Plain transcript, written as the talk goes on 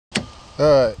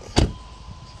Alright.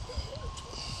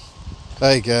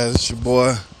 Hey guys, it's your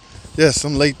boy. Yes,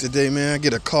 I'm late today, man. I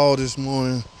get a call this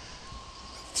morning.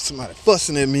 Somebody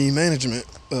fussing at me, management.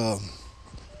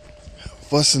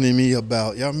 Fussing at me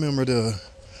about, y'all remember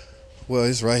well,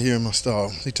 it's right here in my stall.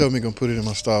 He told me gonna put it in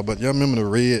my stall, but y'all remember the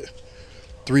red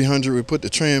 300 we put the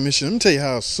transmission? Let me tell you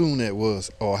how soon that was,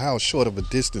 or how short of a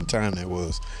distant time that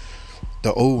was.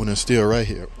 The old one is still right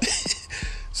here.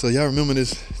 So y'all remember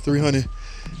this 300?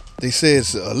 They say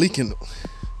it's leaking.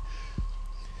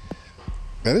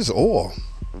 That is oil.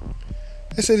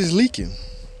 They said it's leaking.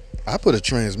 I put a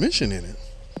transmission in it.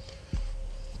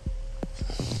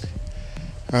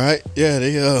 All right, yeah,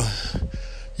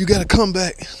 you gotta come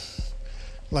back.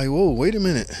 Like, whoa, wait a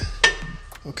minute.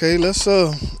 Okay, let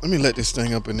me let this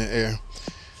thing up in the air.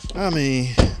 I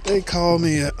mean, they call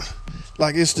me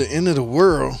like it's the end of the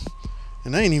world,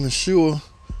 and I ain't even sure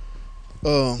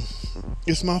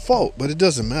it's my fault, but it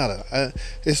doesn't matter.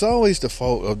 It's always the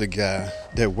fault of the guy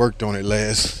that worked on it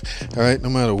last. All right, no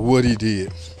matter what he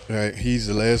did. All right, he's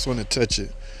the last one to touch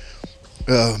it.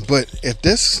 But if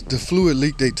that's the fluid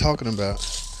leak they talking about,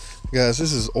 guys,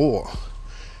 this is oil.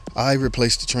 I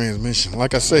replaced the transmission.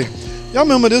 Like I say, y'all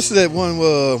remember this is that one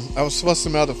where I was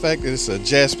fussing about the fact that it's a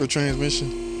Jasper transmission?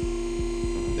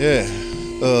 Yeah,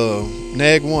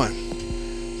 nag 1.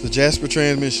 It's a Jasper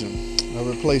transmission. I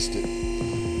replaced it.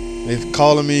 They're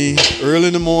calling me early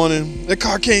in the morning. That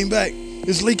car came back.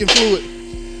 It's leaking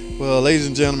fluid. Well, ladies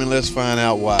and gentlemen, let's find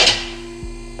out why.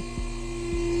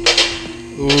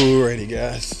 Alrighty,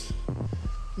 guys.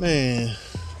 Man,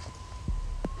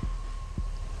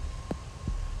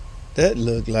 that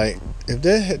looked like if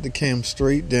that had to come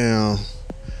straight down.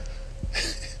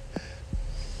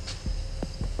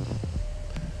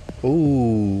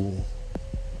 Ooh.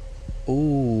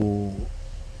 Ooh.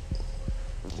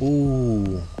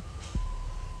 Ooh.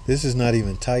 This is not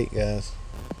even tight, guys.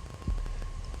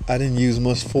 I didn't use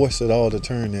much force at all to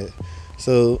turn it.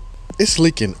 So it's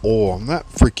leaking oil,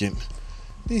 not freaking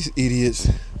these idiots.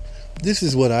 This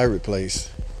is what I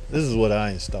replaced. This is what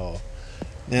I installed.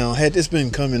 Now, had this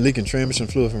been coming leaking transmission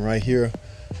fluid from right here,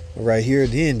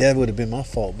 then that would have been my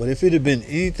fault. But if it had been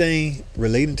anything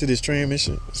relating to this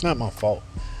transmission, it's not my fault.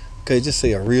 Okay, just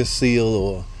say a rear seal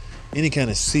or any kind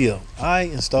of seal. I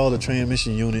installed a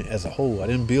transmission unit as a whole. I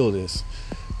didn't build this.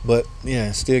 But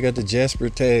yeah, still got the Jasper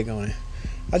tag on it.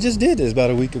 I just did this about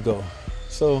a week ago.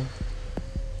 So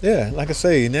yeah, like I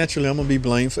say, naturally I'm gonna be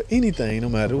blamed for anything, no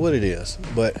matter what it is.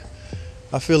 But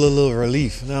I feel a little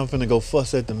relief. Now I'm finna go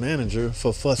fuss at the manager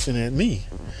for fussing at me.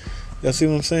 Y'all see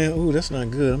what I'm saying? Ooh, that's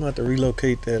not good. I'm gonna have to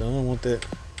relocate that. I don't want that.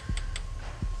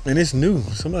 And it's new.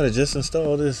 Somebody just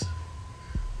installed this.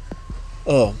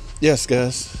 Oh, yes,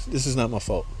 guys. This is not my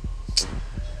fault.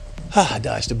 I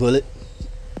dodged the bullet.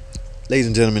 Ladies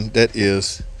and gentlemen, that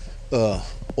is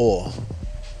oil.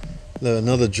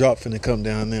 Another drop finna come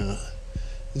down now.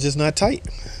 It's just not tight.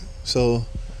 So,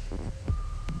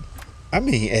 I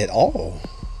mean, at all.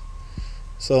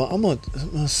 So I'm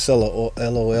gonna sell a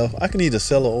LOL. I can either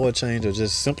sell an oil change or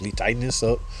just simply tighten this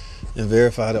up and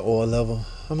verify the oil level.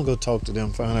 I'm gonna go talk to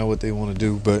them, find out what they want to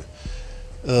do. But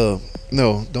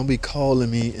no, don't be calling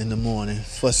me in the morning,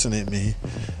 fussing at me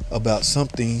about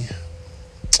something.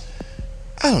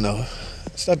 I don't know.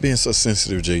 Stop being so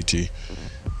sensitive, JT.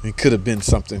 It could have been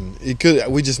something.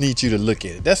 We just need you to look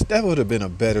at it. That would have been a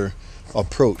better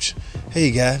approach. Hey,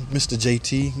 guy, Mr.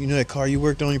 JT, you know that car you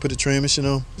worked on? You put the transmission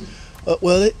on.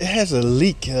 Well, it has a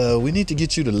leak. We need to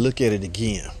get you to look at it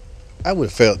again. I would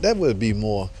have felt that would be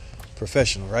more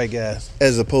professional, right, guys?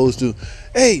 As opposed to,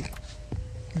 hey,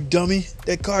 you dummy,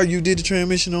 that car you did the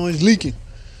transmission on is leaking.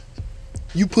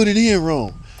 You put it in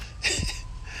wrong.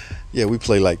 Yeah, we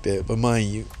play like that. But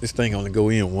mind you, this thing only go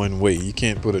in one way. You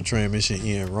can't put a transmission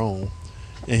in wrong.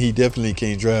 And he definitely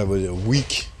can't drive with a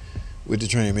week with the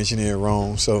transmission in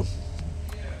wrong. So,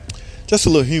 just a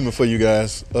little humor for you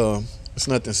guys. It's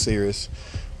nothing serious.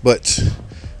 But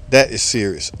that is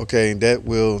serious, okay? That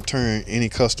will turn any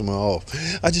customer off.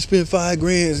 I just spent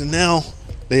 $5,000 and now,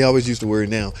 they always use the word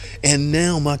now, and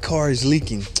now my car is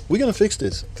leaking. We're gonna fix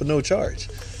this for no charge.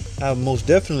 I'm most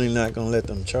definitely not gonna let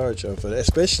them charge her for that,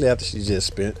 especially after she just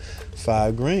spent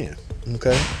 $5,000.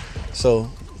 Okay, so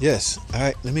yes, all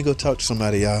right. Let me go talk to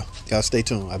somebody, y'all. Y'all stay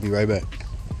tuned. I'll be right back.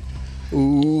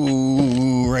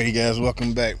 Ooh, righty, guys.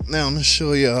 Welcome back. Now I'm gonna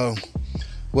show y'all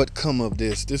what come of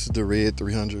this. This is the red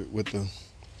 300 with the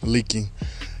leaking.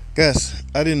 Guys,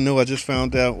 I didn't know. I just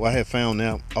found out. Well, I had found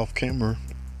out off camera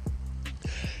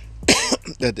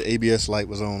that the ABS light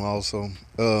was on also.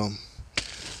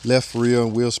 Left rear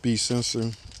wheel speed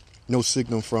sensor, no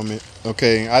signal from it.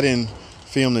 Okay, I didn't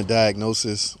film the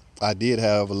diagnosis. I did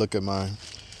have a look at my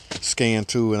scan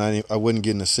too, and I wasn't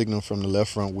getting a signal from the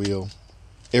left front wheel.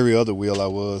 Every other wheel I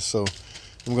was, so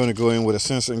I'm gonna go in with a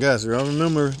sensor. And guys, y'all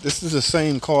remember this is the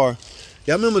same car.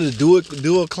 Y'all remember the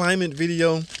dual climate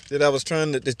video that I was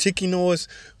trying to, the ticking noise?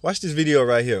 Watch this video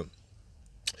right here.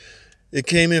 It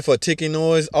came in for ticking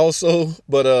noise also,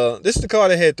 but this is the car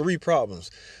that had 3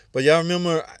 problems. But y'all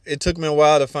remember, it took me a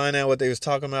while to find out what they was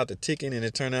talking about, the ticking, and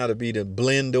it turned out to be the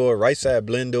blend door, right side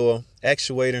blend door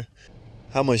actuator.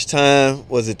 How much time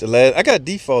was it to last? I got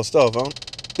default stuff on.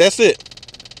 That's it.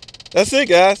 That's it,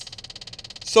 guys.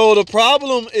 So the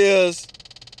problem is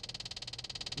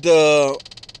the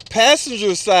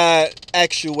passenger side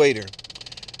actuator.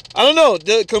 I don't know.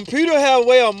 The computer have a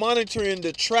way of monitoring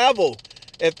the travel.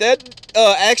 If that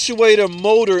actuator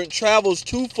motor travels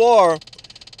too far,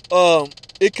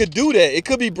 it could do that. It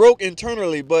could be broke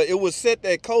internally, but it will set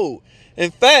that code.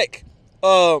 In fact,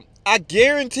 I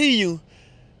guarantee you,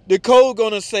 the code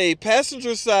gonna say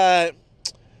passenger side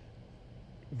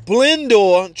blend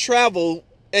door travel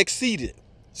exceeded.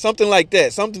 Something like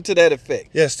that. Something to that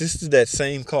effect. Yes, this is that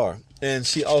same car. And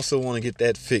she also want to get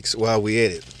that fixed while we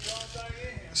at it.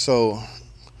 So, all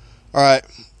right.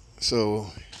 So,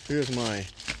 here's my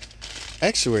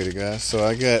actuator, guys. So,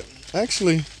 I got,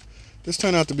 actually, this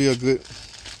turned out to be a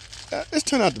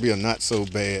not so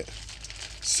bad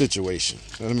situation.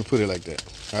 Let me put it like that.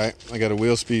 All right. I got a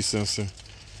wheel speed sensor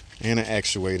and an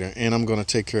actuator. And I'm going to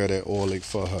take care of that oil leak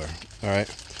for her. All right.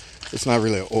 It's not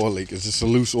really an oil leak. It's just a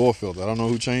loose oil filter. I don't know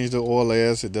who changed the oil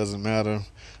last. It doesn't matter.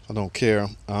 I don't care.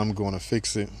 I'm going to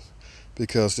fix it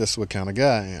because that's what kind of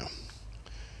guy I am.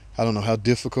 I don't know how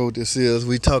difficult this is.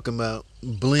 We talking about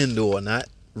blend door, not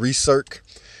recirc.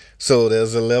 So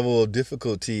there's a level of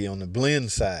difficulty on the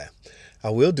blend side. I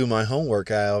will do my homework,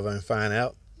 however, and find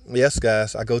out. Yes,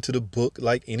 guys, I go to the book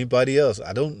like anybody else.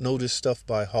 I don't know this stuff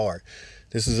by heart.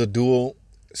 This is a dual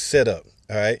setup.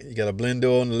 All right, you got a blend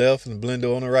door on the left and a blend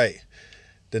door on the right.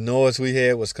 The noise we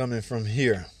had was coming from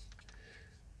here.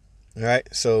 All right,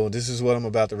 so this is what I'm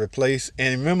about to replace.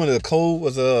 And remember, the code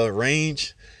was a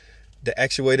range, the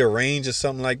actuator range or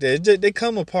something like that. They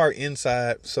come apart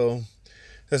inside, so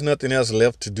there's nothing else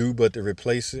left to do but to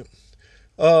replace it.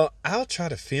 I'll try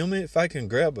to film it if I can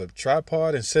grab a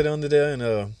tripod and sit under there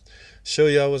and show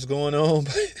y'all what's going on.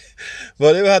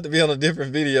 But it will have to be on a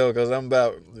different video because I'm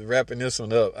about wrapping this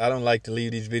one up. I don't like to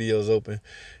leave these videos open.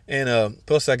 And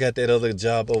plus I got that other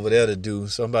job over there to do,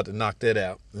 so I'm about to knock that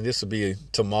out. And this will be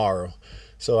tomorrow.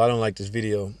 So I don't like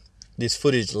this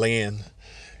footage laying.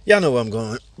 Y'all know where I'm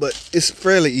going, but it's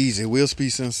fairly easy. Wheel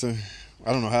speed sensor.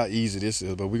 I don't know how easy this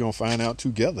is, but we're going to find out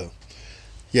together.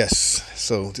 Yes,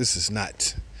 so this is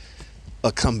not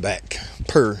a comeback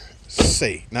per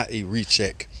se, not a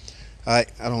recheck. I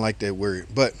don't like that word,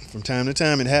 but from time to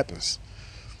time it happens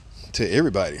to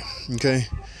everybody. Okay,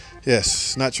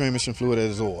 yes, not transmission fluid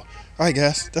as oil. All right,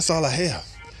 guys, that's all I have.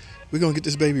 We're gonna get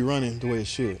this baby running the way it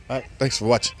should. All right, thanks for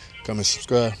watching. Come and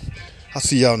subscribe. I'll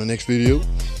see y'all in the next video.